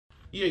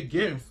Yeah,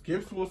 gifts.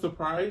 Gifts will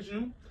surprise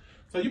you.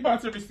 So you're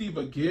about to receive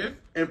a gift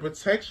and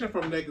protection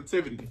from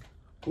negativity.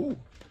 Ooh.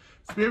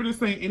 Spirit is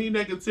saying any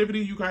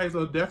negativity, you guys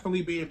are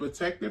definitely being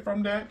protected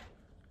from that.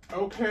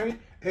 Okay?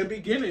 And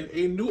beginning,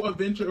 a new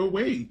adventure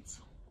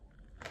awaits.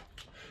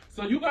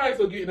 So you guys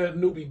are getting a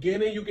new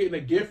beginning. You're getting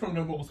a gift from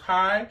the Most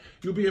High.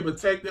 You're being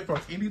protected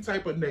from any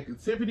type of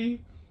negativity.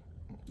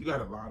 You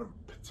got a lot of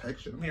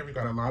protection. I mean, we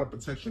got a lot of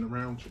protection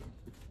around you.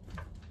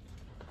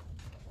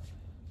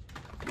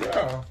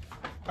 Yeah.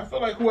 I feel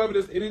like whoever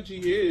this energy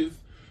is,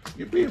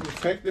 you're being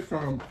protected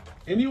from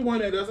anyone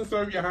that doesn't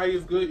serve your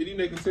highest good, any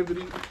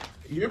negativity.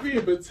 You're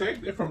being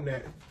protected from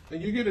that.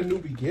 And you get a new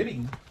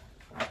beginning.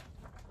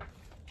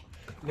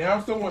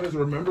 Now someone is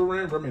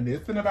remembering,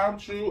 reminiscing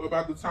about you,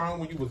 about the time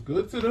when you was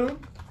good to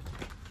them.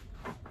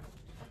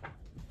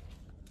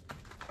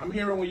 I'm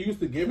hearing when you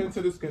used to give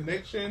into this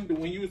connection,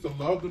 when you used to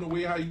love them the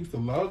way I used to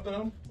love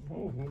them.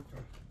 Oh,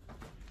 okay.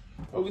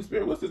 Holy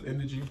Spirit, what's this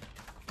energy?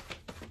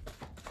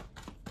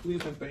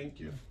 Please and thank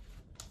you.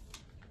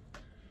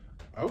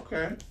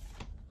 Okay.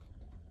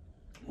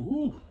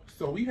 Ooh,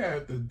 so we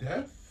have the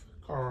Death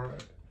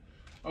card.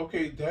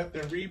 Okay, Death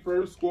and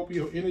Rebirth,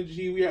 Scorpio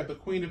energy. We have the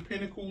Queen of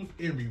Pentacles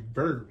in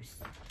reverse.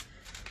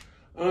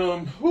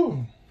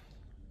 Taurus,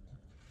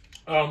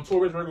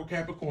 Virgo,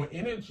 Capricorn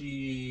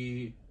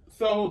energy.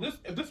 So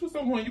if this was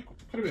someone you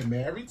could have been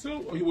married to,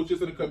 or you were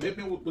just in a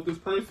commitment with this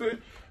person,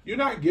 you're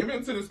not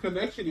giving to this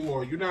connection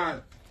anymore. You're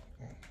not.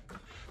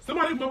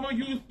 Somebody, remember,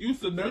 you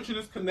used to nurture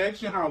this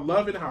connection, how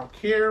loving, how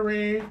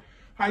caring,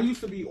 how you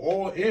used to be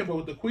all in. But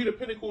with the Queen of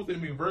Pentacles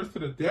in reverse to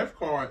the Death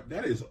card,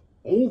 that is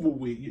over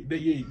with.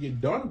 You're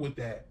done with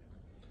that.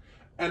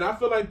 And I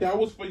feel like that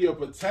was for your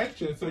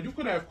protection. So you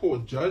could have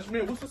called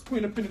judgment. What's this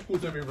Queen of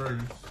Pentacles in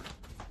reverse?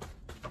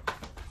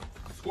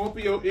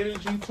 Scorpio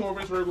energy,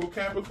 Taurus, Virgo,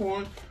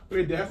 Capricorn.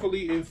 We're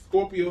definitely in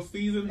Scorpio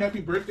season. Happy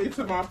birthday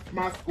to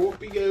my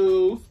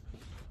Scorpios.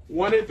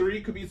 1 and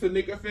 3 could be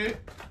significant.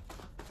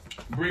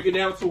 Bring it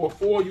down to a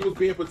 4. You was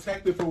being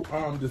protected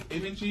from this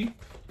energy.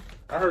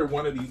 I heard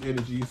one of these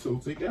energies, so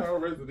take it how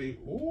it resonate.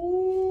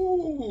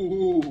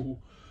 Ooh.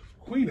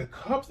 Queen of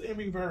Cups in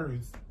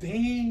reverse.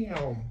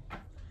 Damn.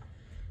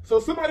 So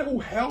somebody who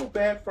held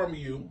back from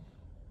you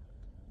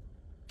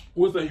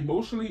was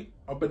emotionally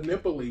a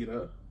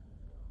manipulator.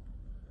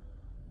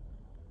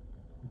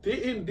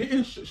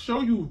 Didn't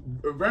show you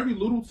very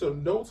little to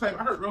no type.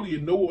 I heard earlier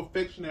no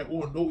affection at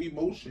all, no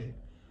emotion.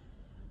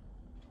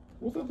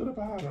 What's up to the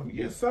bottom?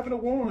 Yeah, 7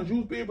 of Wands. You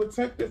was being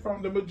protected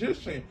from the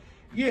Magician.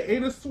 Yeah,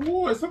 8 of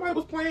Swords. Somebody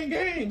was playing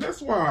games.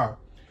 That's why.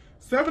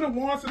 7 of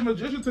Wands to the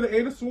Magician to the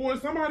 8 of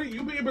Swords. Somebody,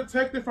 you being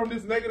protected from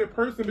this negative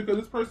person because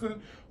this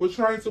person was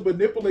trying to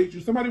manipulate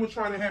you. Somebody was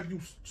trying to have you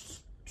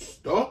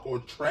stuck or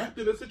trapped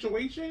in a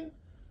situation.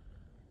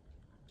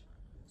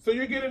 So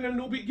you're getting a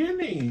new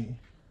beginning.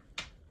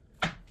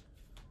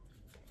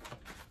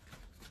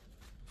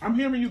 I'm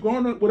hearing you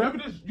going on whatever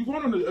this. You're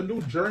going on a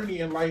new journey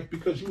in life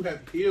because you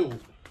have healed.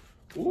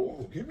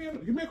 Ooh, give me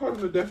a card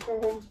in the Death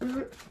card, Holy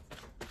Spirit.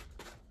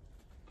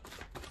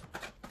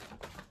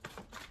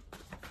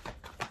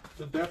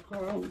 The Death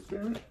card, Holy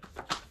Spirit.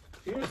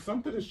 Yeah,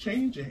 something is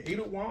changing. 8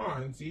 of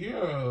Wands.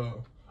 Yeah,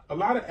 a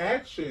lot of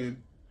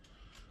action.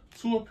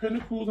 2 of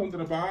Pentacles under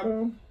the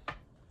bottom.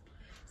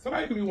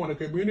 Somebody could be wanting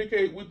to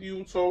communicate with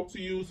you, talk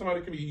to you.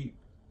 Somebody could be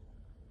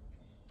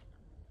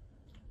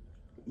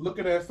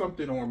looking at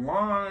something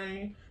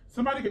online.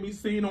 Somebody could be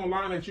seeing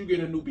online that you get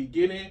a new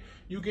beginning.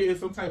 You getting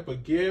some type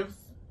of gifts.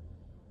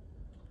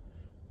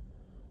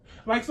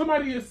 Like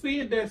somebody is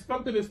seeing that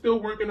something is still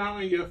working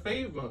out in your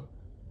favor.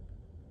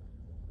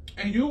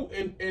 And you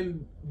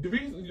and the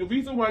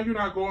reason why you're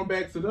not going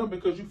back to them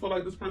because you feel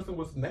like this person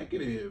was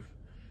negative.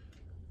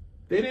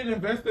 They didn't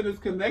invest in this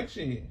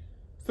connection.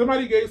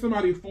 Somebody gave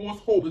somebody false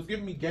hope. It's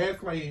giving me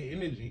gaslighting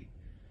energy.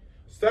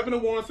 7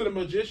 of Wands to the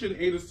Magician,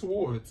 8 of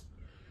Swords.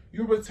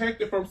 You're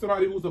protected from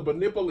somebody who's a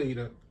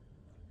manipulator.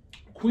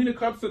 Queen of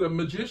Cups to the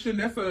Magician,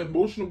 that's an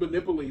emotional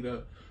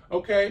manipulator.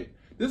 Okay?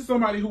 This is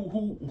somebody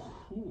who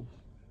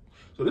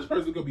so this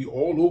person could be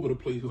all over the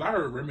place. Because I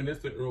heard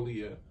reminiscent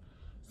earlier.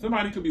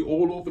 Somebody could be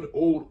all over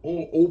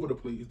the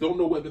place. Don't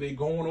know whether they're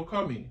going or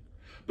coming.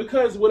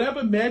 Because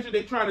whatever magic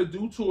they try to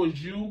do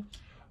towards you,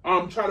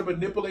 try to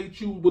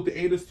manipulate you with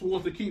the 8 of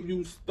Swords to keep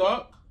you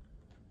stuck,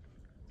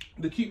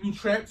 to keep you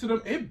trapped to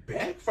them, it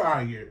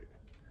backfired.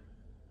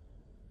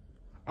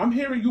 I'm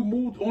hearing you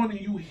moved on and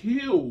you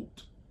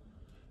healed.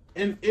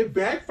 And it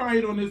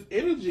backfired on this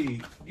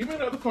energy. Give me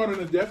another card on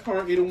the Death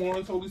card, 8 of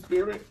Wands, Holy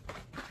Spirit.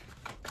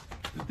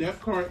 The Death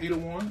card, 8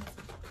 of Wands.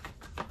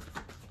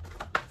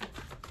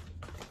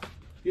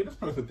 Yeah, this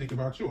person thinking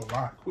about you a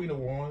lot. Queen of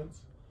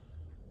Wands.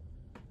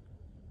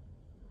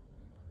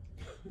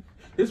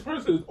 This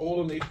person is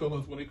all in their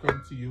feelings when it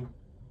comes to you.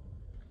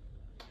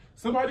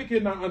 Somebody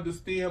cannot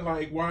understand,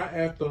 like, why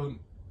after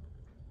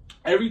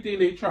everything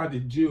they tried to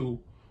do,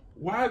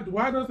 why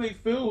does they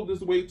feel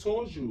this way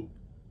towards you?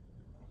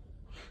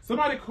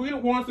 Somebody, Queen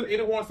of Wands to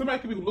 8 of Wands, somebody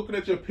could be looking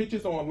at your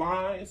pictures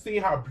online,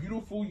 seeing how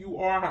beautiful you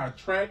are, how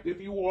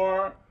attractive you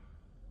are.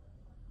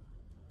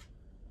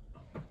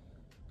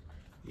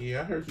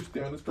 Yeah, I heard you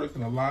stay on this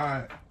person a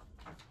lot.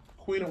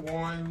 Queen of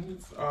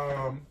Wands,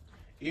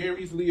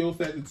 Aries, Leo,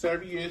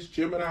 Sagittarius,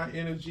 Gemini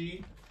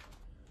energy.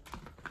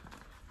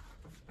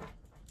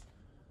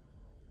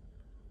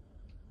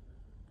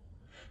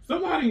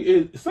 Somebody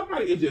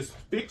is just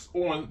fixed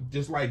on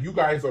just like you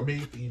guys are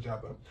made for each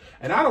other.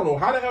 And I don't know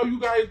how the hell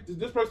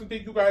this person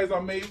think you guys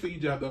are made for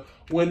each other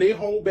when they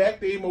hold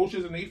back their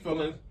emotions and their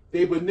feelings.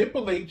 They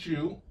manipulate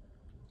you.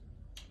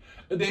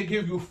 They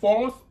give you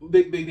false,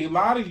 they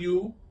lie to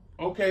you.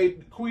 Okay,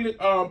 Queen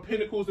of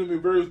Pentacles in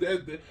reverse,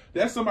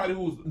 that's somebody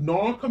who's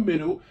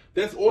non-committal.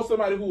 That's also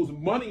somebody who's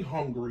money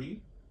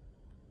hungry.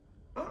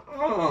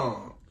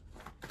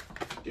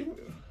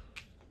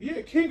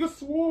 Yeah, King of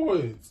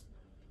Swords.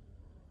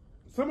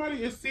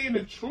 Somebody is seeing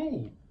the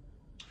truth.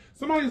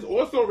 Somebody's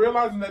also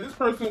realizing that this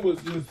person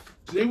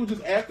they were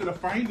just after the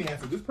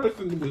finances. This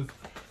person was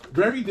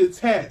very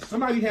detached.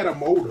 Somebody had a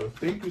motive.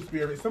 Thank you,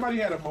 Spirit. Somebody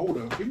had a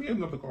motive. Give me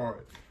another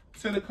card.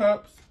 Ten of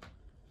Cups.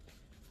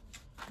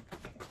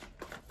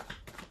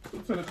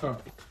 Ten of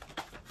Cups.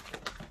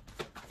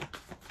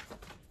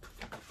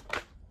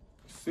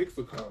 Six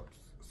of Cups.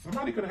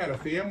 Somebody could have had a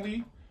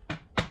family.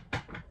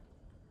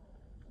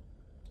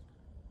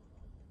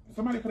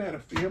 Somebody could have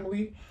had a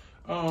family.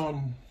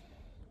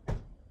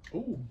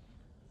 Ooh.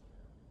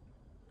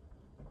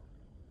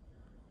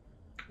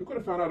 You could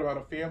have found out about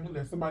a family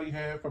that somebody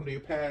had from their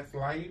past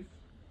life.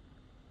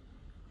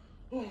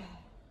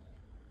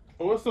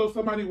 Also,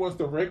 somebody wants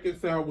to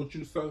reconcile with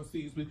you, Sun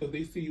Seeds, because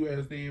they see you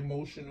as their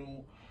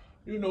emotional,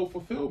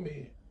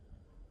 fulfillment.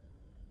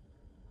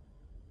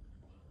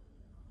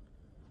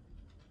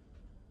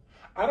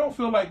 I don't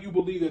feel like you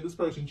believe that this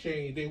person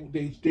changed.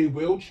 They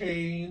will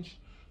change.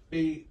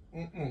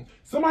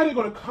 Somebody's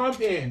gonna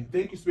come in.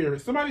 Thank you,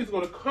 Spirit. Somebody's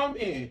gonna come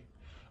in,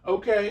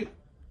 okay,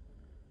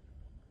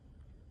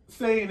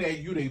 saying that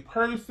you the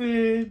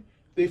person.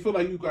 They feel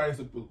like you guys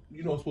are,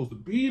 supposed to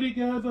be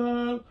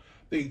together.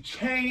 They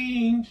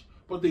change,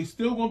 but they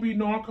still gonna be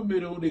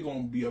non-committal. They're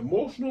gonna be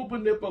emotional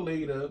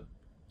manipulator.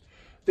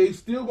 They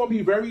still gonna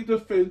be very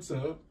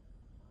defensive.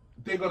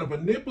 They're gonna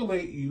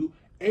manipulate you.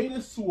 Eight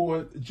of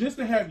Swords, just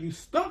to have you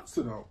stuck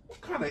to them. What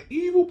kind of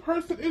evil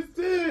person is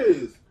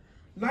this?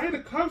 Nine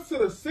of Cups to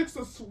the Six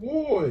of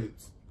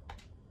Swords.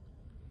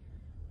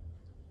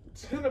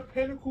 Ten of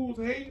Pentacles.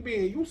 Hey,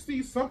 man, you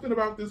see something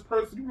about this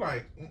person. You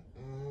like,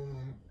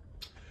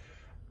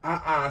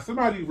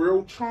 somebody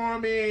real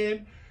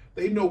charming.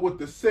 They know what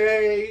to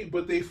say,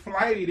 but they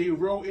flighty. They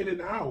roll in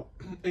and out.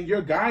 And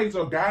your guides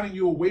are guiding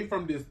you away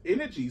from this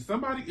energy.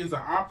 Somebody is an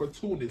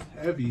opportunist.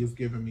 Heavy is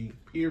giving me,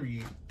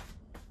 period.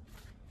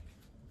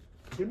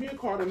 Give me a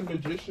card of the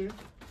Magician.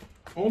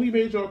 Only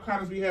major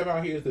arcanas we have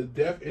out here is the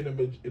Death and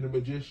the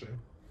Magician.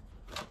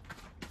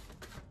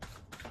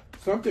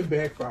 Something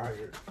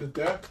backfired. The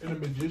Death and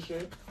the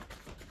Magician.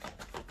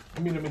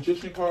 The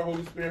Magician card,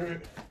 Holy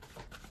Spirit.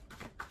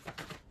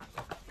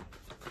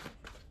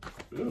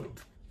 Ew.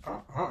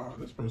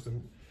 This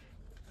person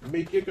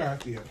make your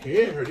goddamn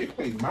head hurt. They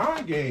play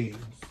mind games.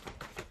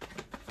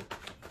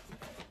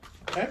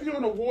 Have you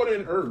on the water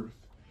and earth?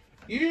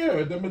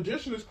 Yeah, the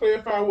Magician is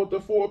clarified with the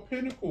Four of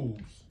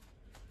Pentacles.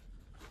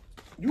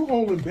 You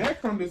holding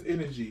back from this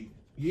energy.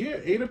 Yeah,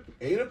 Eight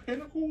of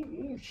Pentacles.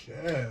 Ooh,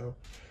 child.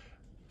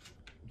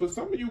 But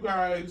some of you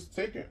guys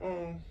take it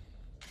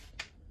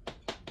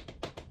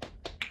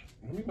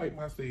let me make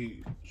my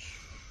sage.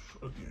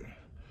 Okay.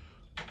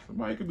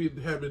 Somebody could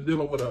have been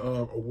dealing with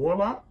a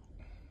warlock.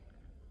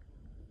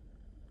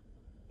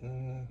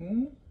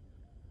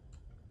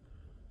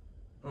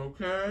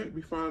 Okay.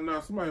 We found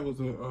out somebody was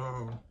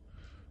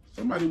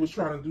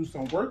trying to do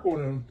some work on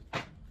them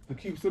to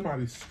keep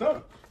somebody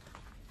stuck.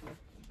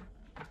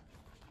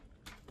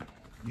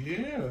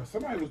 Yeah,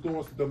 somebody was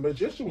doing, the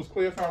Magician was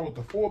clarified with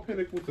the Four of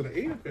Pentacles to the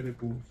Eight of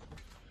Pentacles.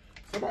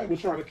 Somebody was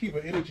trying to keep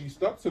an energy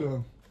stuck to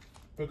them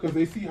because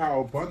they see how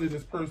abundant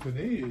this person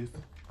is.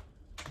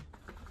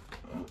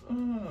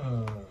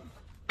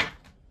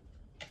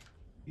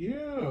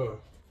 Yeah.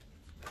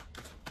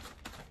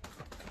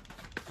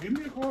 Give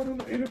me a card on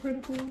the Eight of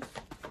Pentacles.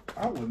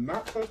 I will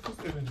not touch this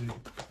energy.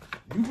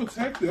 You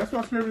protect it. That's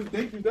why Spirit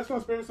thank you. That's why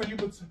Spirit said you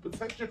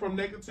protect you from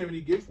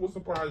negativity. Gifts will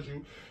surprise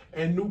you.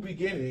 And new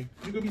beginning.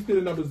 You could be still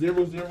number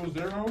 000.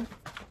 Yeah,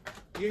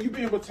 you're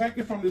being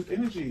protected from this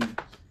energy.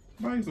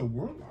 Somebody's a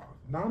warlock.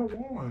 Nine of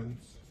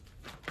Wands.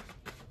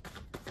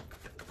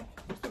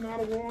 What's the Nine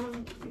of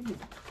Wands? Ooh.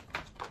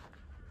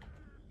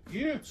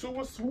 Yeah, Two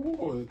of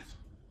Swords.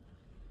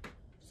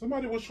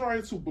 Somebody was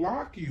trying to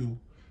block you.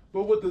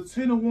 But with the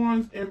Ten of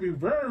Wands in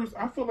reverse,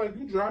 I feel like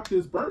you dropped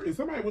this burden.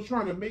 Somebody was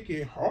trying to make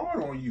it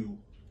hard on you.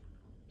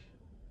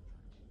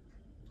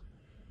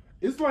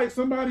 It's like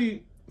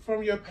somebody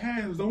from your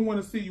past don't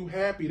want to see you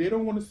happy. They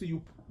don't want to see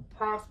you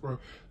prosper.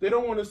 They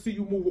don't want to see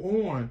you move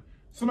on.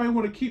 Somebody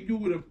want to keep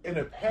you in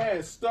the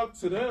past, stuck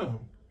to them.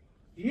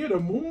 Yeah, the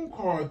Moon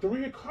card,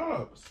 Three of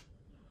Cups.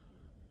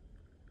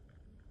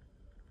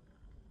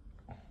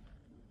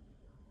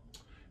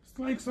 It's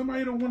like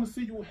somebody don't want to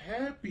see you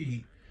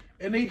happy.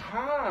 And they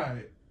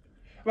hide.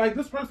 Like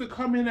this person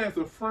come in as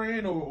a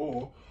friend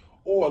or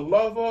or a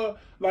lover,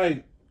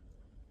 like,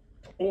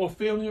 or a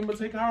family member.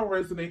 Take how it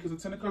resonate, because the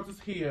Ten of Cups is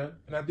here,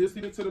 and I did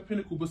see the Ten of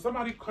Pentacles, but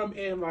somebody come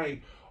in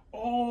like,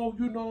 oh,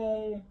 you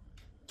know,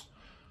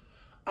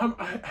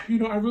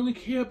 I really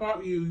care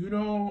about you.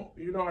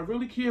 I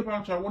really care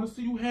about you. I want to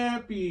see you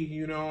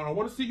happy. I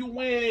want to see you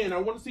win. I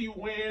want to see you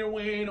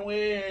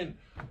win.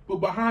 But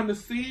behind the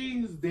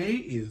scenes, they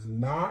is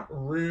not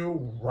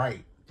real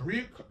right.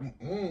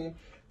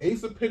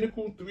 Ace of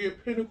Pentacles, Three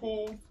of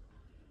Pentacles.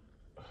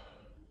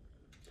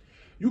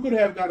 You could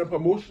have got a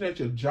promotion at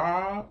your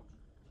job.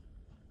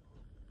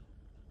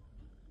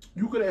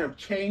 You could have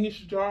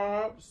changed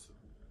jobs.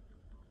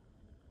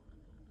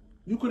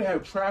 You could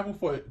have traveled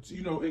for,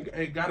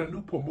 and got a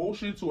new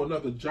promotion to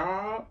another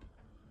job.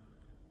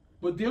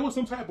 But there was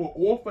some type of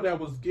offer that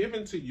was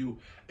given to you.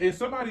 And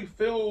somebody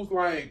feels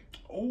like,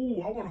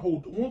 oh, I want to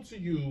hold on to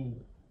you.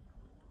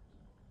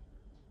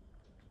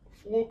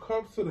 Four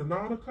Cups to the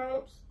Nine of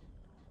Cups.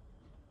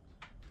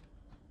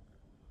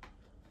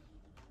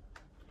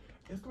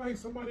 It's like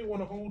somebody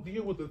want to hold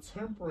deal with the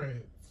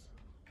Temperance.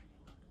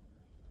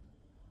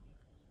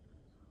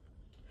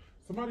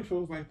 Somebody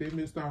feels like they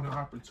missed out on an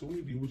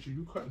opportunity with you.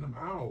 You cutting them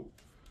out.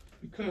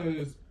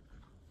 Because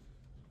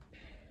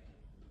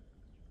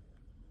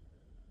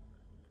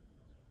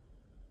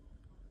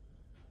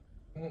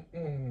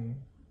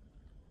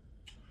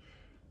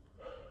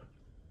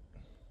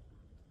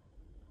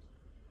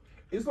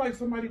it's like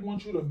somebody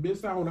wants you to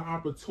miss out on the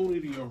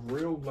opportunity of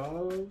real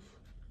love.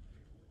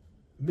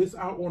 Miss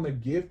out on a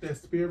gift that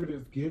Spirit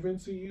is giving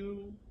to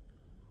you.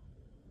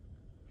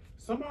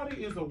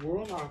 Somebody is a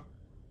warlock.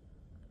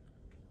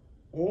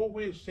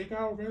 Always check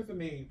out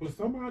resonate. But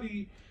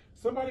somebody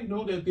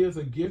know that there's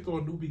a gift or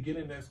a new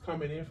beginning that's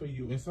coming in for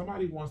you. And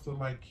somebody wants to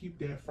like keep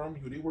that from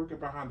you. They working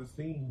behind the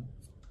scenes.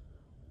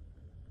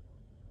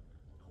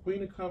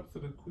 Queen of Cups to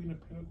the Queen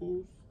of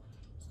Pentacles.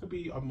 This could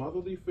be a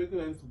motherly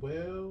figure as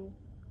well.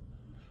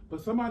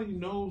 But somebody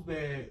knows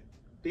that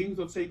things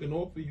are taking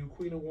off for you.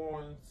 Queen of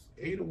Wands,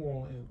 Eight of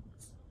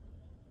Wands.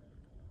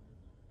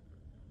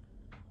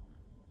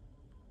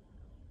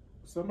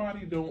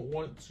 Somebody don't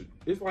want to.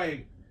 It's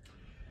like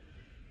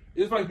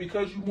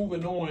because you're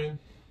moving on,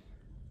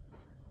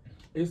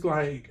 it's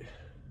like,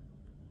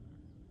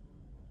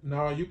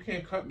 no, you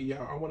can't cut me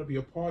out. I want to be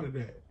a part of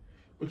that.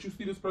 But you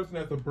see this person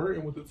as a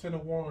burden with the Ten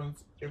of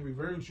Wands in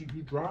reverse. You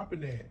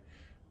dropping that.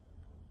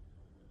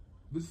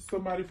 This is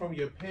somebody from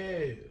your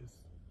past.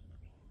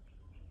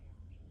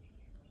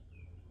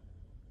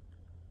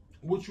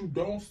 What you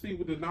don't see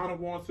with the Nine of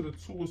Wands to the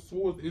Two of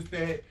Swords is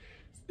that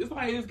it's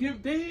like, it's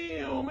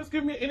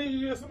giving me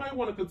energy that somebody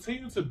want to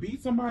continue to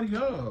beat somebody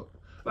up.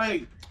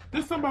 Like,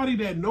 there's somebody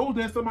that knows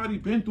that somebody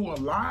been through a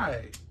lot.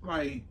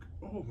 Like,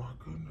 oh my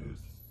goodness.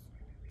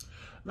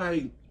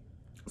 Like,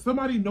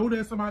 somebody know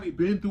that somebody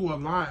been through a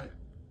lot,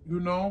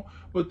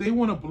 but they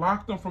want to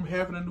block them from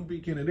having a new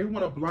beginning. They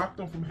want to block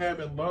them from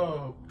having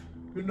love,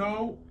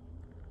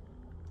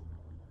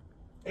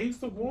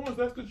 Ace of Wands,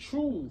 that's the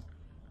truth.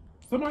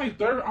 Somebody's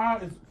third eye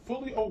is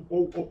fully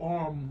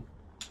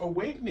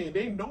awakening.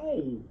 They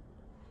know.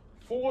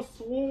 Four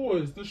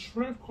Swords, the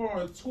Strength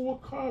card, Two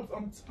of Cups.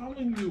 I'm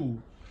telling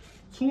you,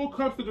 Two of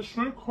Cups to the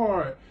Strength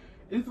card.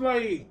 It's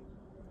like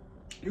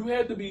you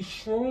had to be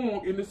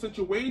strong in the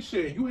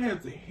situation. You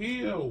had to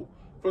heal.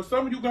 For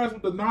some of you guys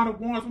with the Nine of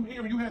Wands, I'm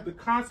hearing you had to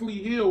constantly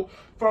heal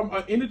from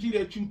an energy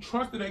that you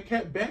trusted and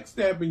kept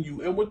backstabbing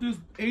you. And with this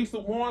Ace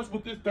of Wands,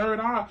 with this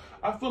third eye,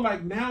 I feel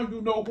like now you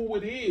know who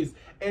it is.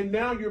 And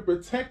now you're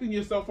protecting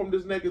yourself from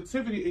this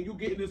negativity and you're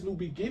getting this new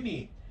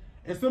beginning.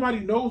 And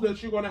somebody knows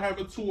that you're going to have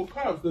a Two of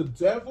Cups. The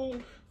Devil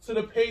to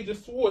the Page of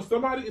Swords.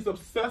 Somebody is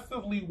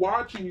obsessively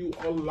watching you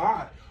a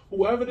lot.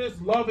 Whoever this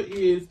lover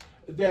is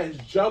that's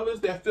jealous,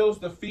 that feels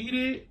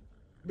defeated,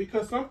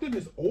 because something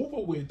is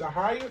over with. The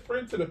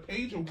Hierophant to the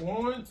Page of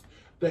Wands,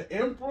 the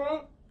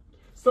Emperor.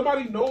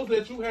 Somebody knows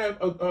that you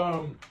have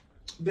a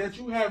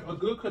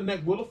good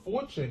connect, Wheel of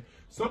Fortune.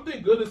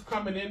 Something good is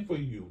coming in for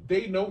you.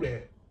 They know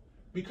that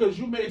because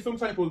you made some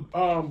type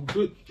of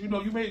good. You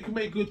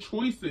made good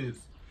choices.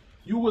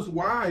 You was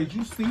wise.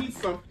 You seen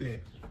something.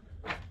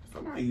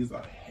 Somebody is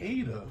a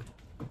hater.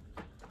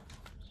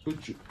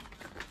 But you.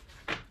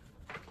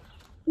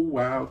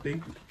 Wow.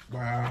 Thank you.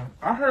 Wow.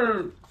 I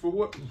heard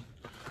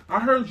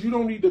you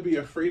don't need to be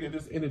afraid of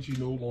this energy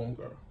no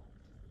longer.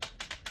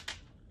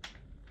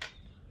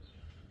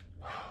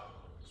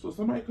 So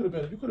somebody you could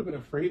have been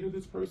afraid of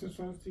this person,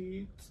 Sun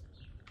Seeds.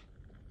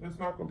 That's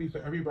not going to be for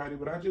everybody,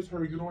 but I just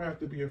heard you don't have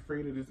to be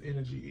afraid of this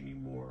energy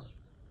anymore.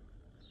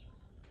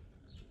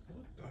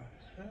 What the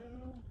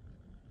hell?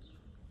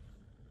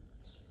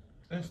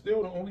 And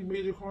still, the only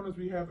major corners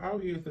we have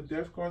out here is the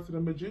Death card to the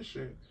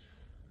Magician.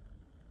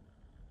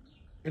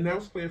 And that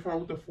was clarified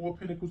with the Four of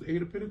Pentacles,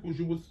 Eight of Pentacles.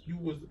 You was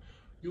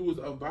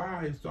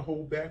advised to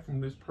hold back from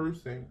this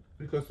person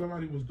because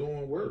somebody was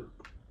doing work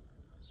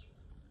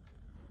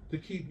to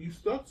keep you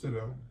stuck to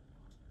them.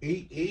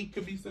 Eight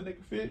could be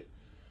significant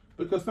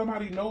because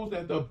somebody knows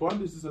that the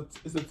abundance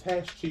is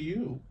attached to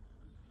you.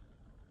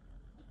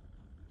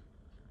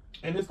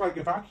 And it's like,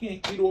 if I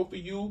can't eat off of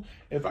you,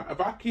 if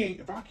I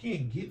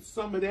can't get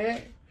some of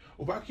that,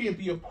 or if I can't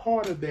be a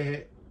part of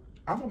that,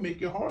 I'm gonna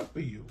make it hard for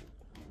you.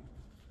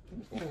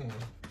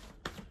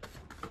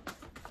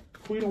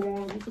 Queen of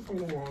Wands, what's the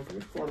Queen of Wands?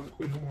 Let's call it the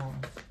Queen of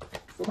Wands.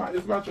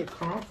 It's about your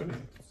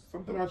confidence.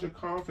 Something about your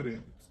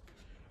confidence.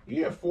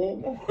 Yeah, 4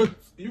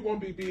 Wands. You're gonna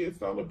be being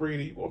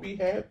celebrated. You're gonna be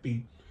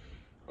happy.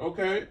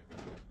 Okay?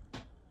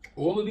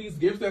 All of these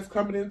gifts that's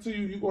coming into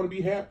you, you're gonna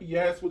be happy.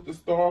 Yes, with the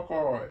Star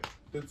card.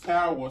 The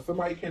Tower.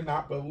 Somebody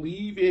cannot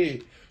believe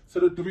it. To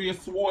the 3 of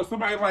Swords.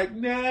 Somebody like,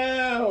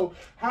 no.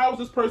 How is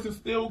this person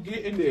still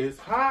getting this?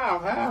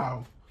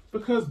 How?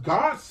 Because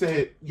God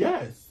said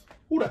yes.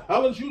 Who the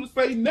hell is you to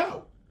say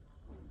no?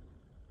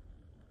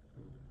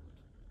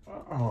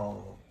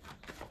 Uh-oh.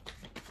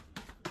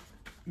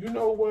 You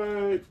know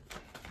what?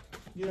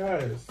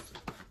 Yes.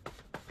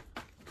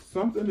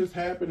 Something is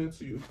happening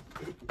to you.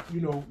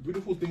 You know,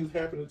 beautiful things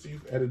happening to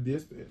you at a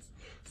distance.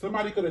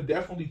 Somebody could have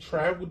definitely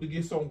traveled to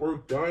get some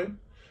work done.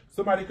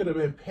 Somebody could have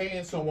been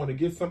paying someone to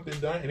get something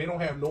done and they don't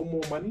have no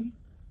more money.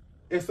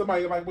 And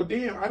somebody like, well,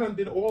 damn, I done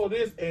did all of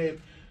this and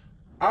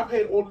I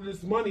paid all of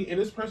this money and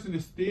this person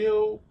is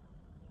still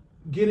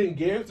getting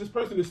gifts. This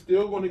person is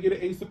still going to get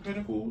an Ace of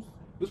Pentacles.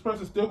 This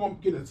person is still going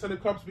to get a 10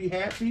 of Cups, be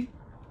happy.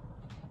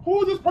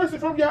 Who is this person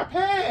from your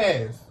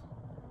past?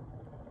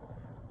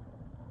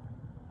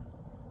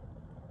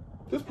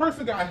 This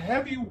person got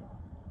heavy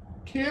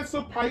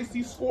Cancer,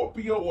 Pisces,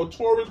 Scorpio, or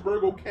Taurus,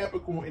 Virgo,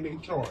 Capricorn in their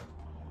chart.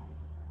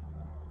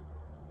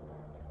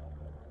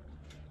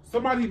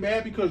 Somebody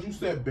mad because you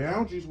set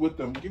boundaries with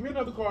them. Give me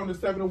another card on the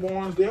 7 of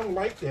Wands. They don't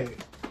like that.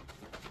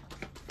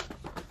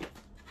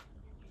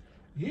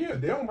 Yeah,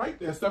 they don't like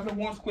that. 7 of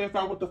Wands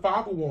clarified with the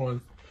 5 of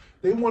Wands.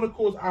 They want to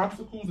cause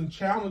obstacles and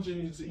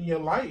challenges in your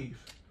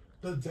life.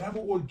 The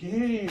Devil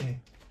again.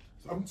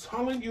 I'm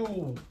telling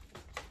you.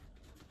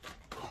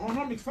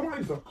 Karmic.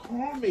 Somebody's a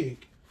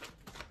karmic.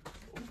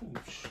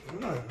 Oh,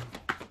 sure.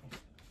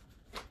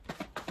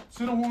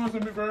 10 of Wands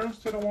in reverse.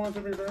 10 of Wands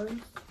in reverse.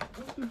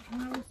 What the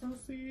hell is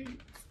I see?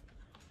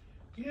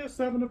 Yeah,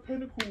 7 of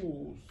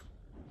Pentacles.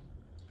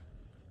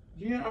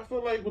 Yeah, I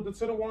feel like with the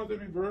 10 of Wands in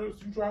reverse,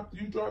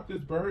 you dropped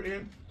this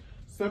burden.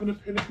 7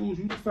 of Pentacles,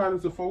 you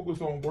decided to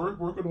focus on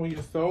working on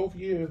yourself.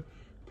 Yeah,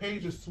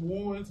 Page of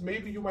Swords.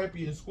 Maybe you might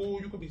be in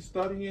school. You could be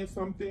studying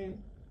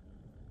something.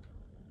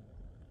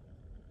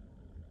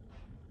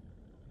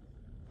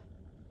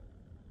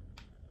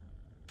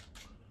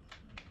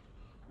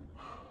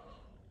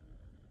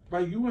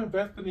 Like, you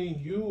invested in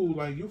you.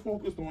 Like, you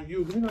focused on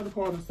you. Give me another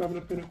card, the 7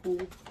 of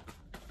Pentacles.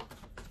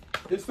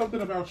 It's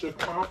something about your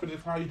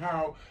confidence,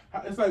 how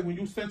it's like when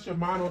you set your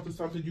mind onto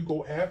something, you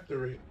go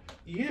after it.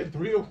 Yeah,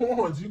 3 of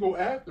Wands, you go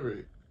after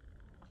it.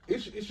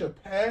 It's your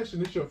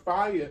passion, it's your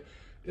fire.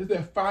 It's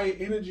that fire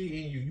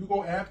energy in you. You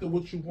go after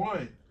what you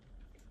want.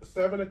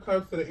 7 of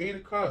Cups to the 8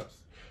 of Cups.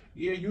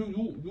 Yeah, you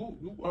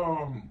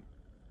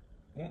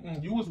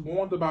was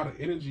warned about an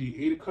energy,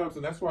 8 of Cups,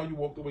 and that's why you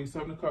walked away.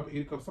 7 of Cups, 8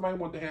 of Cups. Somebody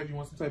wanted to have you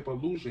on some type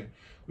of illusion.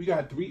 We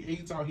got 3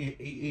 8s out here,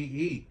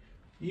 8.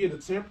 Yeah, the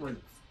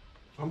Temperance.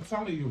 I'm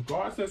telling you, if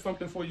God said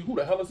something for you, who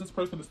the hell is this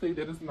person to say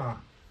that it's not?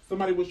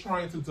 Somebody was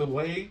trying to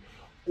delay,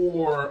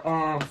 or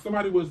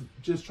somebody was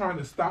just trying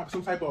to stop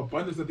some type of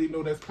abundance that they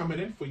know that's coming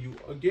in for you.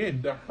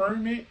 Again, the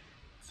Hermit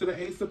to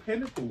the Ace of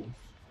Pentacles.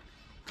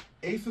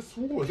 Ace of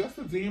Swords. That's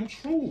the damn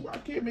truth. I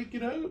can't make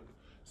it up.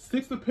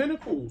 6 of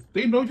Pentacles.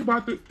 They know you're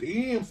about to,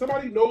 damn,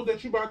 somebody knows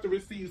that you're about to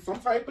receive some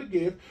type of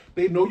gift.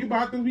 They know you're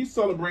about to be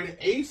celebrated.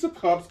 Ace of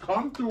Cups,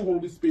 come through,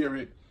 Holy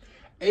Spirit.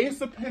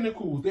 Ace of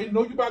Pentacles. They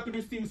know you're about to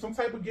receive some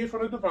type of gift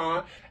from the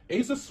divine.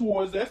 Ace of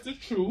Swords. That's the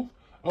truth.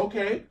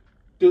 Okay?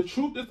 The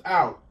truth is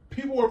out.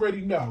 People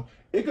already know.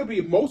 It could be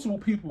multiple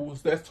people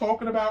that's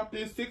talking about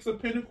this. 6 of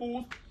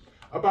Pentacles.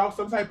 About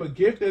some type of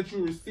gift that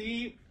you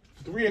received.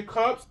 3 of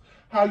Cups.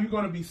 How you're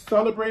going to be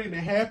celebrating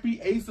and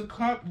happy. Ace of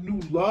Cups. New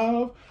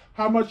love.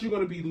 How much you're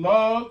going to be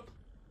loved.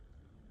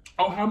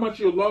 Oh, how much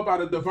you're loved by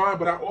the divine.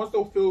 But I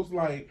also feels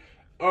like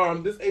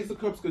this Ace of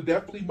Cups could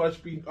definitely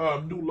much be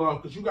new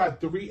love, because you got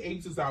 3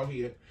 aces out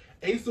here.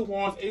 Ace of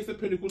Wands, Ace of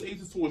Pentacles,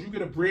 Ace of Swords. You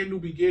get a brand new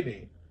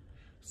beginning.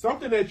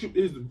 Something that you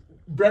is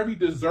very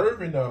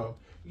deserving of.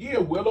 Yeah,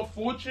 Wheel of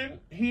Fortune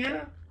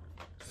here.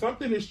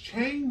 Something is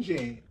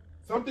changing.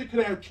 Something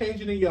could have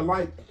changed in your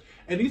life.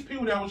 And these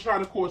people that were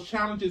trying to cause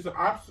challenges and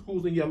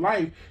obstacles in your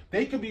life,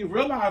 they could be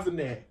realizing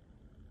that.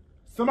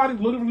 Somebody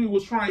literally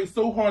was trying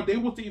so hard, they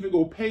want to even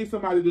go pay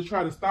somebody to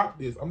try to stop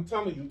this. I'm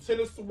telling you, 10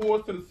 of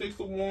Swords to the 6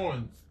 of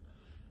Wands.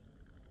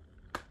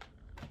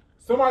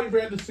 Somebody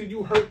rather see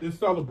you hurt than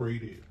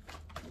celebrated.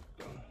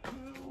 What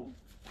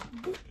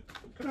the hell?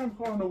 Can I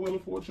call on the Wheel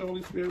of Fortune,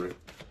 Holy Spirit?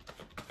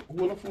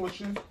 Wheel of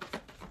Fortune.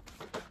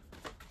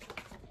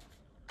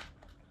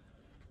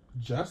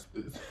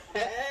 Justice.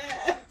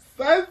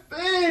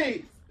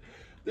 Sunset.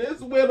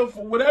 This Wheel of,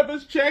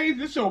 whatever's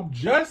changed, it's your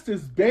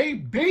justice,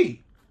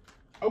 baby.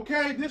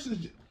 Okay, this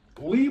is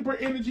Libra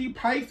energy,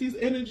 Pisces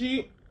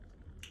energy,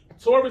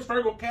 Taurus,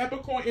 Virgo,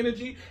 Capricorn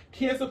energy,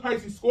 Cancer,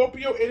 Pisces,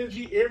 Scorpio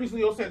energy, Aries,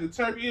 Leo,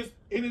 Sagittarius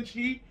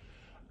energy,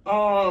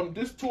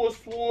 This Two of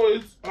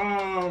Swords,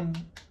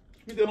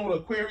 he's dealing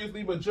with Aquarius,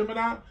 Libra,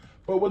 Gemini.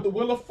 But with the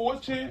Wheel of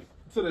Fortune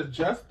to the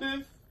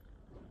Justice,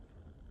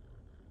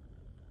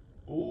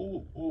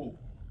 ooh.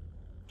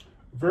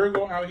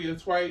 Virgo out here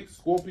twice,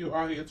 Scorpio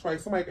out here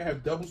twice. Somebody can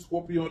have double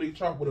Scorpio on their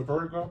chart with a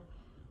Virgo.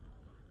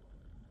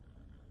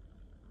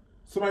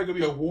 Somebody could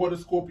be a water,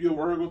 Scorpio,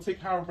 Virgo. Take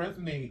how it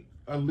resonates.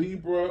 A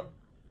Libra.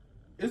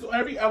 It's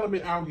every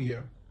element out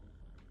here.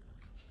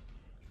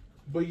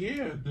 But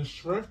yeah, the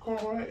Strength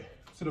card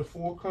to the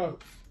Four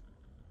Cups.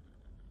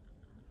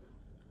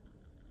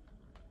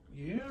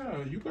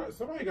 Yeah,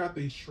 somebody got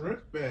their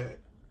strength back.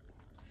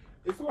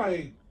 It's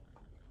like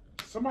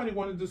somebody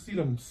wanted to see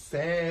them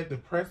sad,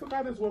 depressed. Look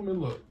how this woman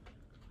look.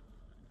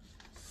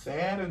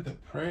 Sad and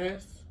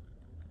depressed.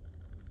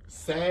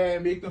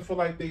 Sad, make them feel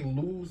like they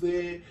lose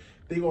it.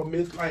 They gonna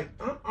miss like,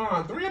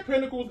 Three of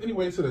Pentacles,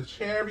 anyway, to the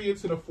Chariot,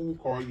 to the Fool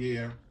card,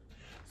 yeah.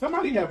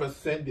 Somebody have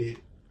ascended.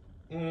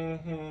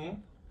 The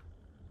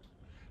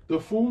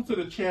Fool to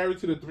the Chariot,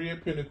 to the Three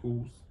of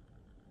Pentacles.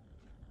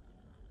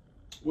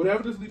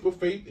 Whatever this leap of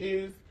faith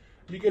is,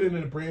 you get it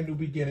in a brand new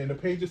beginning. The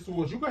Page of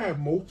Swords, you're going to have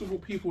multiple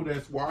people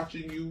that's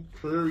watching you,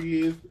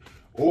 curious,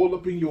 all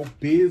up in your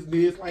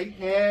business. Like,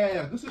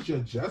 yeah, this is your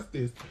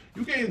justice.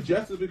 You get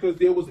injustice because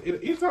there was,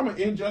 anytime an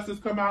injustice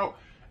come out,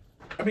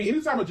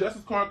 anytime a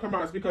justice card come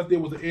out, it's because there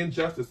was an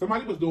injustice.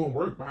 Somebody was doing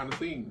work behind the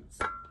scenes.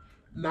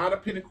 Nine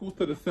of Pentacles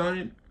to the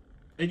Sun.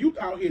 And you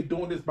out here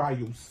doing this by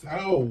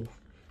yourself.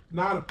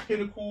 Nine of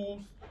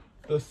Pentacles,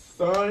 the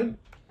Sun.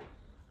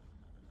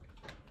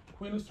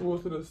 Queen of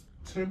Swords to the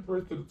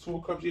Temperance, to the Two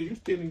of Cups. Yeah, you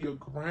standing your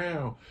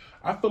ground.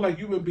 I feel like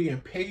you've been being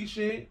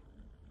patient.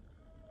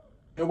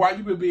 And while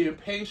you've been being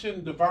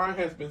patient, Divine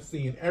has been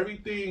seeing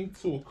everything.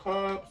 Two of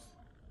Cups.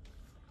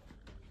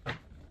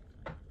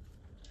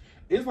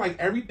 It's like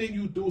everything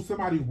you do,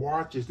 somebody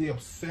watches. They're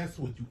obsessed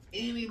with you.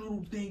 Any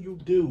little thing you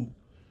do.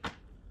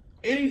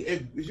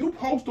 If you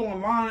post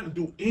online and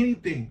do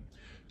anything,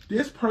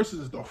 this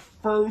person is the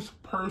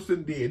first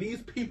person there.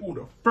 These people are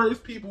the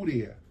first people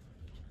there.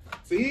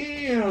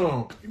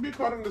 Damn. You been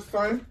caught in the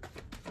Sun.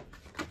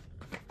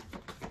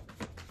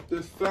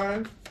 The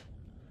Sun.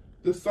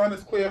 The Sun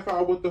is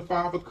clarified with the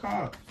Five of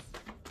Cups.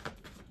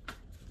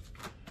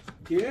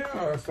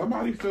 Yeah,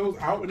 somebody feels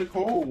out in the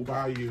cold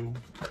by you.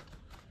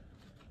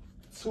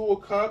 Two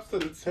of Cups to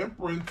the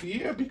Temperance.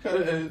 Yeah,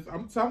 because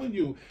I'm telling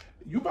you,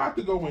 you about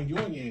to go in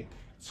union.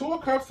 Two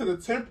of Cups to the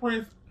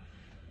Temperance.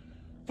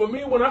 For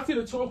me, when I see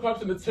the Two of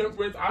Cups and the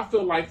Temperance, I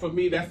feel like for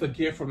me, that's a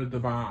gift from the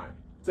Divine.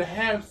 To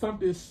have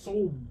something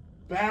so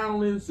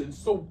balanced and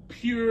so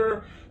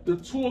pure, the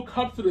Two of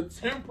Cups to the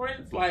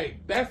Temperance,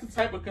 like that's the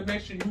type of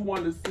connection you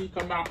want to see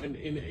come out in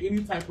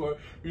any type of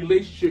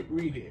relationship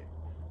reading.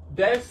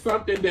 That's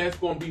something that's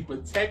going to be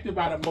protected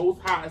by the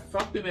Most High. It's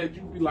something that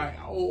you be like,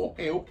 oh,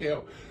 okay,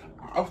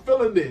 I'm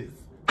feeling this.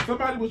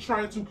 Somebody was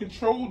trying to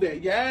control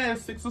that. Yeah,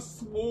 Six of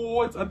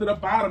Swords under the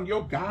bottom.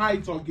 Your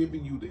guides are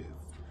giving you this.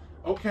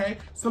 Okay?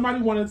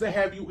 Somebody wanted to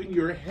have you in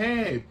your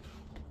head.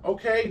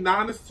 Okay?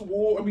 Nine of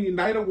Swords,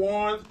 Knight of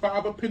Wands,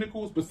 Five of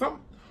Pentacles. But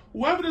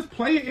whoever this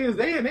player is,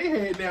 they in their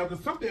head now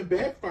because something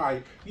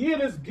backfired. Yeah,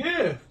 this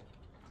gift.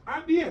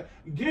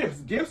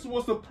 Gifts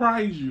will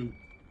surprise you.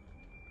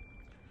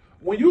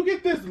 When you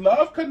get this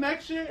love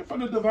connection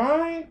from the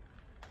Divine,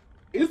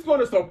 it's going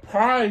to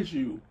surprise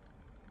you.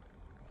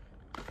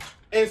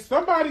 And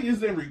somebody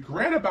is in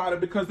regret about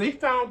it because they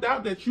found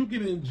out that you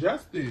get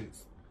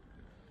injustice.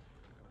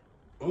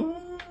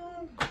 Ooh.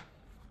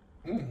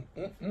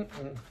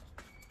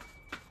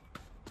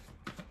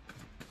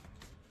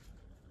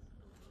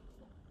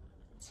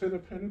 Ten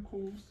of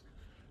Pentacles,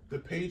 the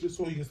Page of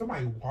Swords.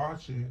 Somebody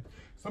watching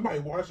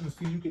to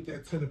see you get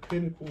that Ten of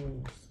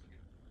Pentacles.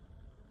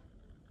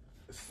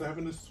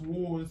 Seven of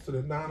Swords to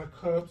the Nine of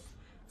Cups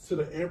to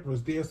the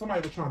Empress. There,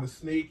 somebody was trying to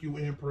snake you,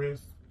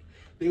 Empress.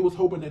 They was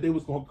hoping that they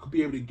was going to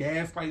be able to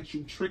gaslight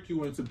you, trick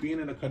you into being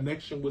in a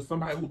connection with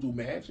somebody who do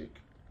magic.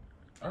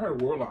 I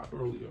heard a warlock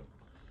earlier.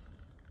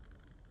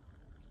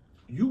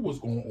 You was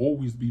going to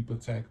always be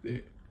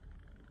protected.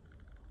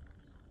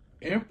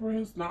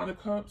 Empress, Nine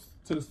of Cups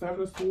to the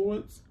Seven of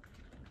Swords.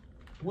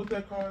 What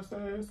that card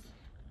says?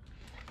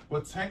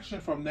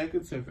 Protection from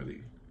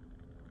negativity.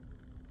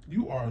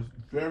 You are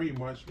very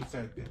much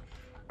protected.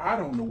 I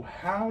don't know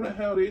how the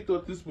hell they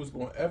thought this was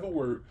going to ever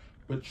work,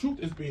 but truth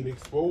is being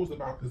exposed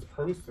about this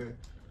person.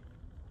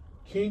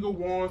 King of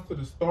Wands to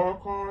the Star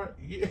card.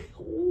 Yeah.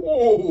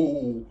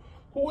 Whoa.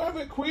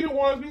 Whoever Queen of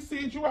Wands, we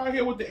see you out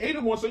here with the Eight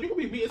of Wands. So you can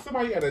be meeting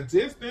somebody at a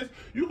distance.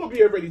 You can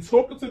be already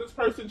talking to this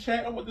person,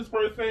 chatting with this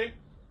person.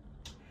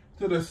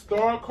 To the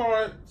Star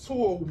card,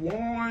 Two of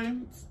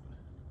Wands.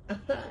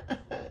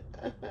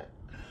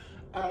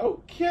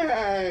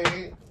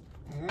 Okay.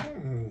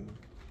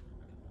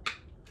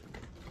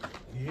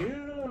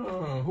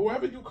 Yeah.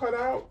 Whoever you cut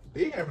out,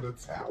 they having a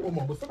tower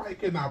moment. But somebody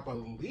cannot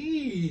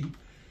believe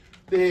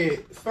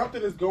that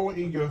something is going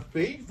in your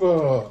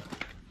favor.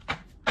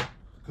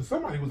 Because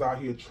somebody was out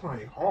here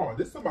trying hard.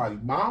 This somebody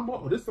mama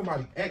or this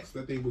somebody ex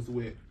that they was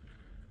with.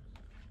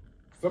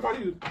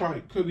 Somebody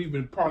probably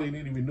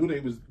didn't even know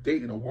they was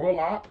dating a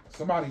warlock.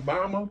 Somebody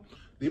mama.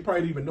 They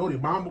probably didn't even know their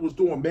mama was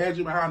doing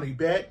magic behind their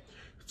back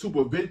to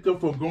prevent them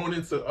from going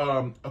into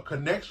a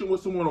connection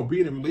with someone or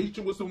being in a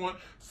relationship with someone.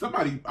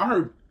 Somebody, I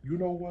heard, you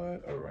know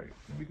what? All right,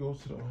 let me go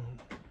to the,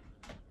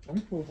 let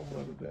me pull from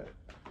another deck.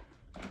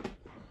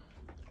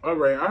 All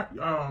right,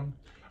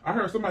 I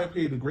heard somebody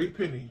paid the great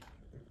penny.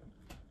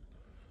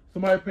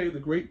 Somebody paid the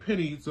great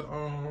penny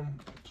to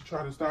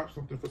try to stop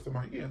something for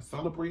somebody. Yeah,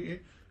 celebrating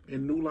a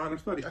new line of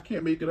study. I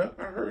can't make it up.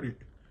 I heard it.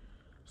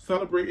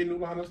 Celebrating new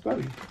line of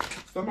study.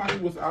 Somebody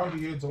was out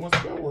here doing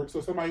spell work,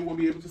 so somebody won't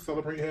be able to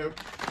celebrate and have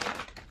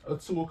a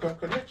Two of Cups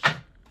connection.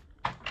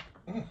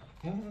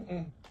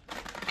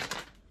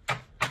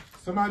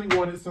 Somebody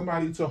wanted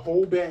somebody to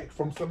hold back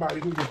from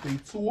somebody who was the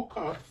Two of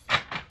Cups,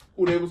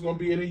 who they was going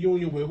to be in a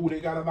union with, who they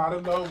got a lot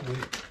of love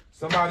with.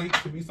 Somebody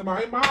to be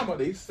somebody's mama.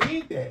 They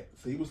seen that.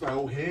 So he was like,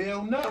 oh,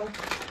 hell no.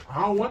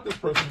 I don't want this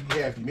person to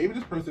be happy. Maybe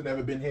this person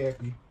never been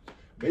happy.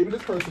 Maybe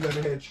this person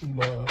never had true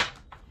love.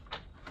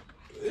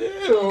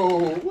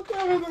 Ew, what the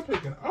hell am I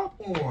picking up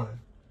on?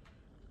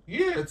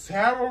 Yeah,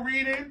 tarot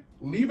reading,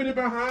 leaving it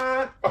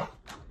behind. Oh.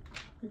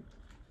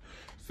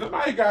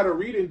 Somebody got a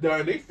reading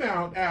done. They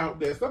found out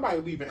that somebody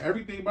leaving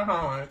everything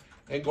behind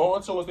and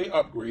going towards their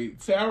upgrade.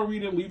 Tarot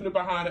reading, leaving it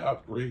behind and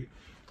upgrade.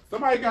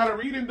 Somebody got a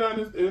reading done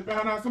and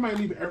found out somebody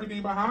leaving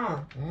everything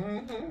behind.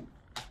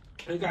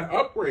 They got an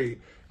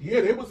upgrade.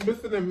 Yeah, they was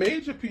missing a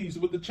major piece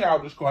with the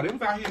childish card. They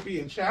was out here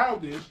being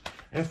childish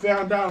and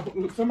found out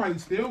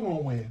somebody's still going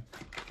to win.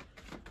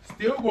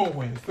 Still going to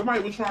win.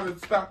 Somebody was trying to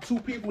stop two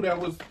people that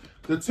was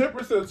the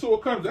Temperance and the Two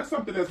of Cups. That's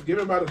something that's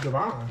given by the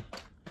divine.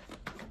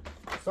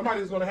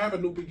 Somebody's going to have a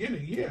new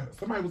beginning. Yeah,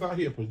 somebody was out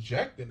here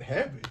projecting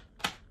heavy.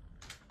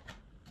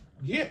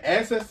 Yeah,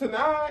 access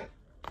tonight.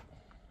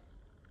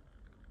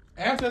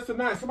 Access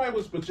tonight. Somebody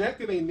was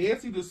projecting a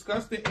nasty,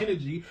 disgusting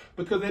energy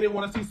because they didn't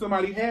want to see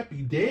somebody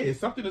happy. Dead.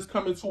 Something is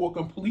coming to a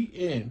complete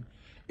end.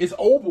 It's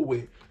over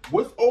with.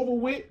 What's over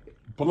with?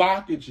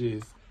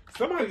 Blockages.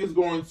 Somebody is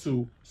going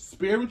to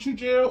spiritual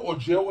jail or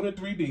jail in a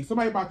 3D.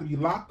 Somebody about to be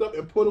locked up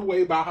and put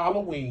away by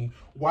Halloween.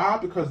 Why?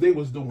 Because they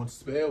was doing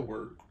spell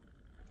work.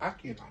 I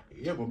cannot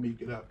ever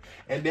make it up.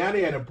 And now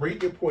they at a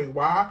breaking point.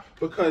 Why?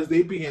 Because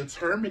they being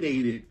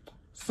terminated.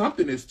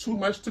 Something is too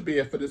much to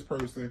bear for this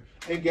person.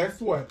 And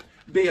guess what?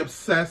 They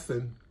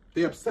obsessing.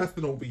 They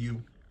obsessing over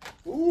you.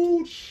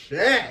 Ooh,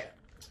 child.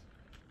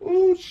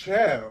 Ooh,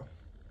 child.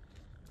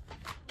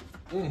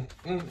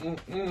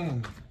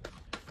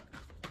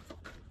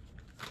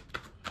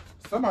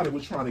 Somebody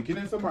was trying to get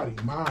in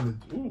somebody's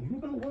mind. Ooh, you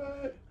know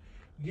what?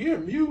 Yeah,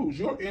 Muse,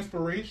 you're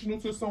inspirational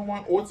to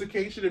someone.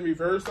 Altercation in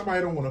reverse.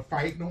 Somebody don't want to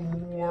fight no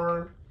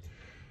more.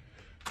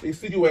 They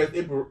see you as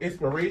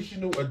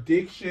inspirational,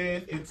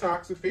 addiction, and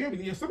toxic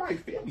family. Yeah, somebody's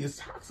family is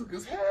toxic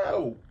as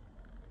hell.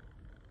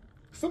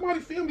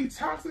 Somebody's family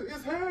toxic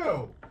as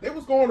hell. They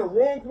was going the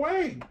wrong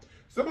way.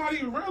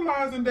 Somebody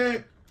realizing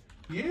that,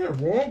 yeah,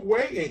 wrong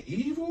way and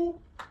evil.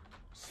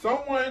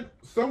 Someone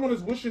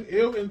is wishing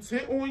ill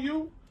intent on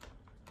you.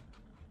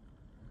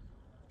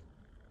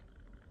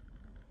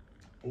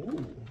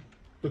 Ooh.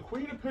 The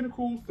Queen of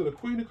Pentacles to the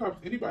Queen of Cups.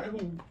 Anybody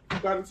who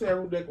got a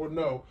tarot deck or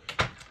know,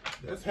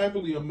 that's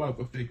heavily a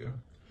mother figure.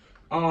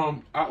 I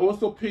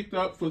also picked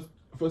up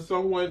for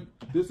someone,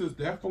 this is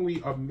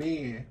definitely a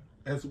man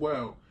as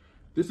well.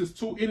 This is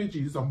two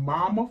energies. It's a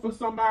mama for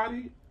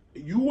somebody.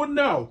 You will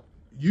know.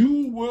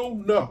 You will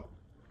know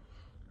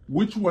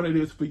which one it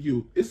is for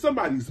you. It's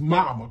somebody's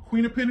mama.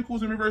 Queen of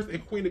Pentacles in reverse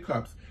and Queen of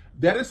Cups.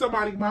 That is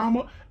somebody's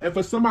mama. And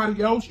for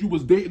somebody else, you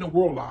was dating a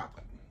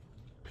warlock.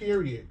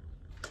 Period.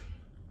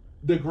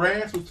 The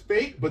grass was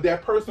fake, but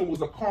that person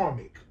was a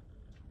karmic.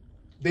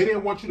 They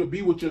didn't want you to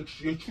be with your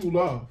true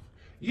love.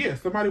 Yeah,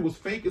 somebody was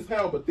fake as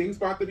hell, but things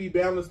about to be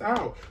balanced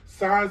out.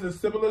 Signs and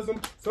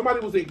symbolism. Somebody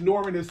was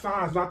ignoring the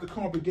signs not to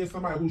come up against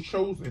somebody who's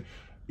chosen.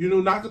 You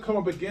know, not to come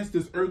up against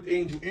this earth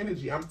angel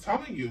energy. I'm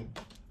telling you.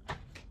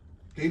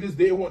 They just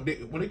didn't want,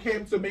 when it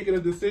came to making a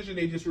decision,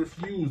 they just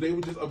refused. They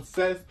were just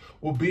obsessed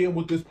with being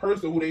with this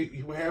person who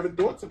they were having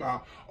thoughts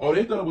about. Oh,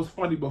 they thought it was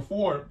funny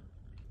before,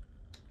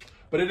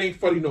 but it ain't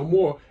funny no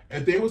more.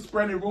 If they were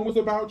spreading rumors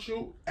about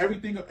you,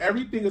 everything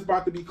is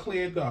about to be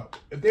cleared up.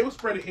 If they were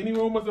spreading any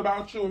rumors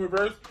about you in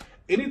reverse,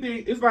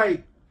 anything, it's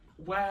like,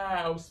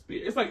 wow,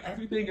 it's like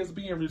everything is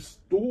being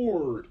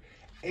restored.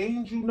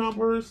 Angel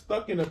numbers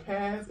stuck in the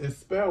past and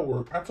spell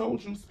work. I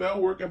told you,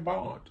 spell work and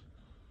bond.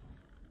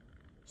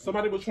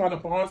 Somebody was trying to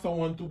bond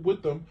someone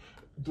with them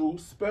through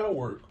spell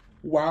work.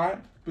 Why?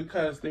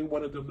 Because they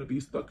wanted them to be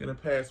stuck in the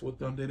past with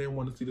them. They didn't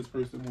want to see this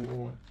person move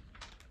on.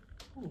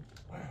 Ooh,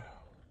 wow.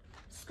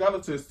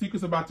 Skeleton,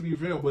 secrets about to be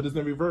revealed, but it's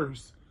in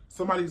reverse.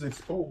 Somebody's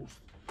exposed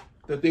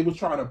that they were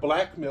trying to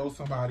blackmail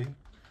somebody.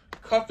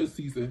 Cuffing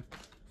season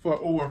for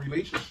a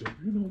relationship.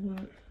 You know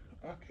what?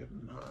 I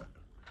cannot.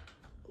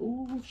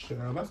 Ooh,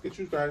 child. Let's get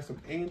you guys some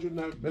angel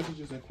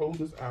messages and close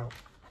this out.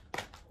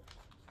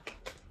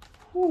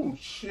 Ooh,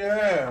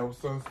 child,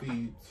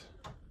 Sunseeds.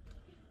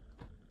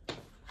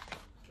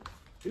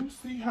 You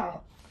see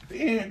how,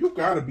 damn, you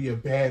gotta be a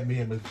bad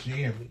man with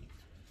Jamie.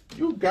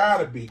 You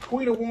gotta be.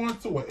 Queen of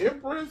Wands to an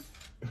Empress.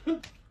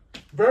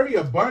 Very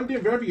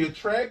abundant, very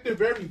attractive,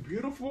 very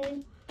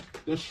beautiful.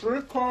 The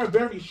Strength card,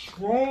 very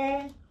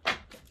strong.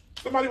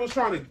 Somebody was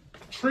trying to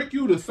trick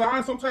you to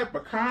sign some type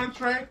of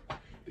contract,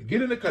 to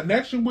get in a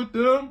connection with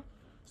them,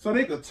 so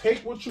they could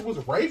take what was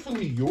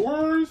rightfully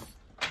yours.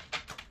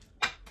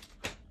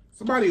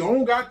 Somebody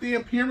own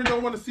goddamn parent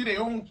don't want to see their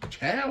own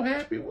child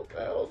happy. What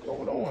the hell is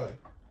going on?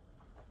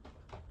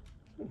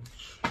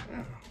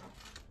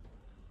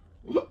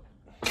 Look.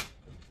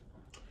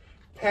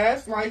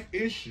 Past life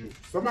issue.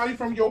 Somebody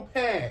from your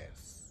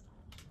past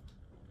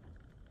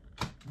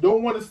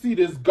don't want to see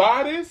this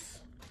goddess.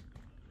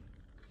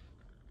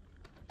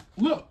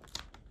 Look.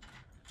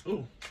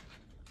 Ooh.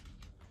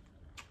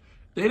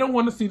 They don't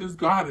want to see this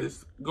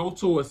goddess go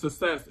to a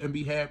success and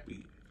be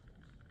happy.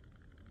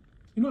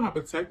 You know how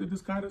protected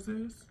this goddess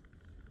is?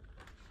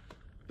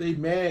 They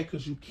mad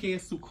because you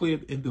cancel, clear,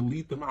 and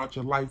delete them out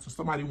your life. So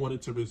somebody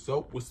wanted to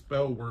result with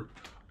spell work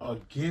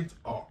against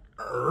a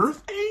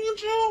earth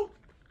angel?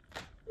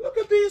 Look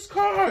at these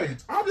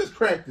cards. I just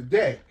cracked the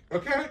deck,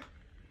 okay?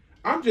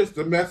 I'm just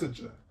a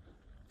messenger.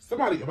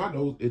 Somebody, my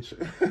nose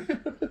itching.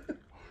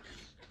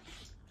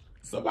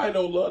 Somebody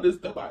don't love this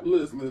stuff.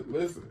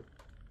 Listen.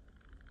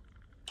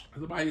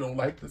 Somebody don't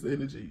like this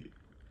energy.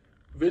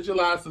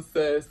 Visualize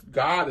success,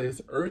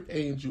 goddess, earth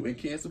angel, and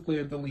cancel,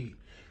 clear, and delete.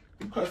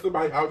 You cut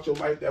somebody out your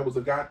life that was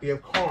a goddamn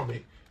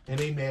karmic, and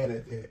they mad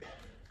at that.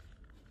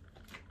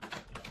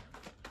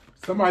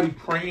 Somebody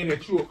praying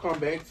that you will come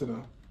back to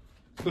them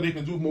so they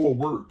can do more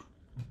work.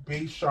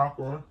 Base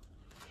chakra.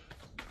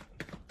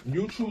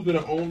 You choosing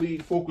to only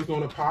focus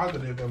on the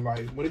positive in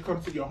life when it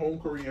comes to your home,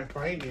 career, and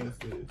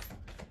finances.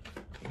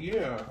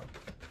 Yeah,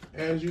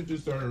 as you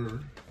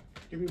deserve.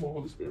 Give me more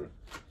Holy Spirit.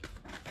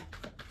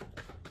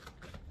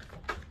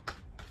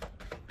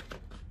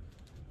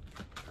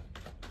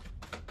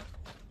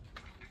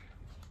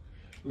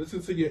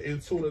 Listen to your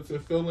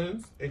intuitive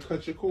feelings and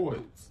cut your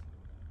cords.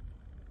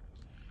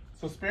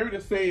 So Spirit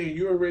is saying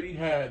you already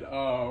had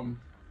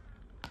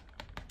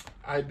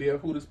idea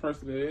of who this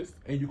person is,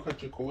 and you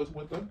cut your cords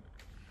with them.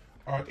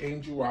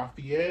 Archangel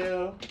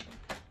Raphael.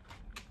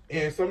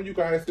 And some of you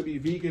guys could be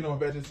vegan or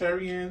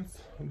vegetarians,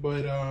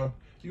 but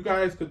you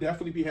guys could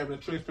definitely be having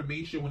a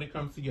transformation when it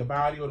comes to your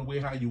body or the way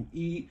how you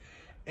eat.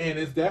 And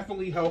it's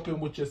definitely helping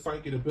with your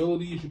psychic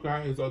abilities. You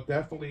guys are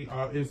definitely,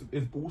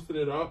 is boosting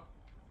it up.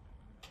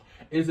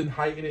 Is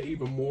heightening it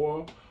even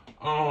more.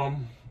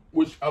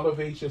 Which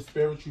elevates your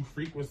spiritual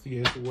frequency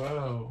as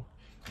well.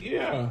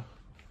 Yeah.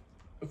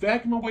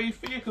 Vacuum away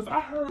fear, because I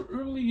heard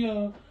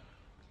earlier,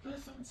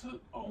 listen to,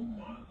 oh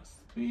my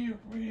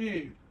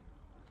spirit.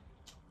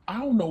 I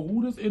don't know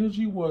who this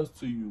energy was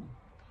to you,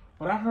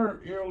 but I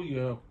heard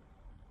earlier,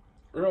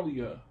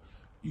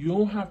 you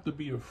don't have to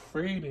be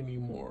afraid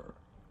anymore.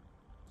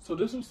 So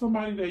this was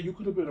somebody that you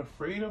could have been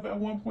afraid of at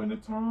one point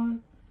in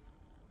time?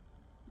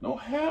 No,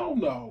 hell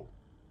no.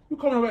 You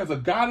coming up as a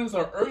goddess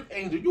or earth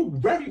angel, you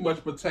very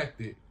much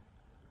protected.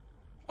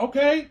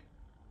 Okay?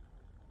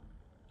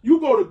 You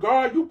go to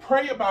God, you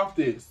pray about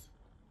this.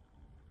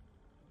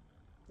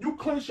 You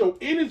cleanse your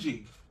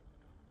energy.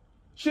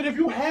 Shit, if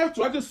you have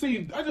to, I just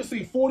seen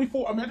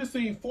 44, I just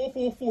seen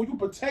 444, you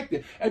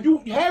protected. If you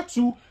have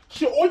to,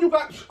 shit, all you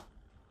got,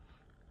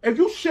 if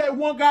you shed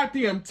one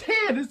goddamn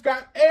tear, this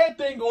got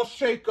everything gonna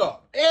shake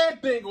up.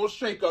 Everything gonna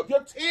shake up.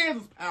 Your tears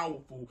is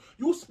powerful.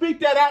 You speak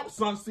that out,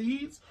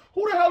 Sunseeds.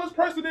 Who the hell this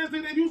person is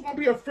that you's gonna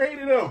be afraid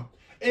of them?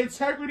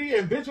 Integrity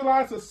and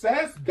visualize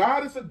success,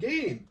 goddess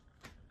again.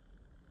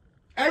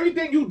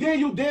 Everything you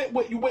did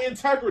with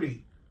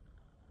integrity.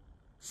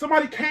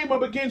 Somebody came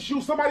up against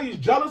you. Somebody is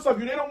jealous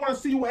of you. They don't want to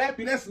see you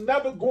happy. That's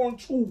never going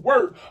to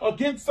work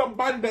against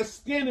somebody that's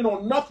standing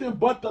on nothing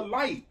but the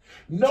light.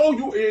 No,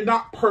 you are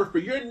not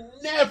perfect. You're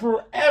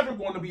never, ever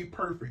going to be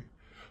perfect.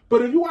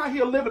 But if you out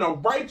here living a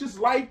righteous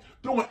life,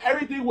 doing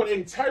everything with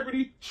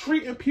integrity,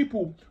 treating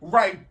people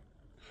right,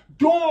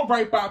 doing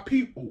right by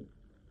people,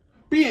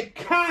 being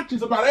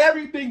conscious about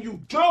everything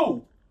you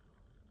do,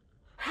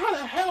 how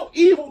the hell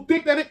evil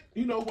think that it...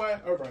 You know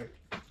what? All right.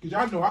 Because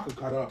y'all know I could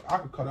cut up. I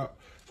could cut up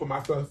for my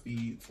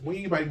Sunseeds. We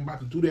ain't even about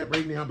to do that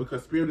right now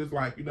because Spirit is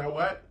like, you know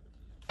what?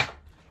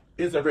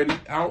 It's already...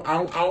 I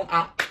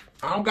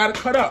don't got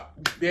to cut up.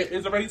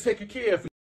 It's already taken care of.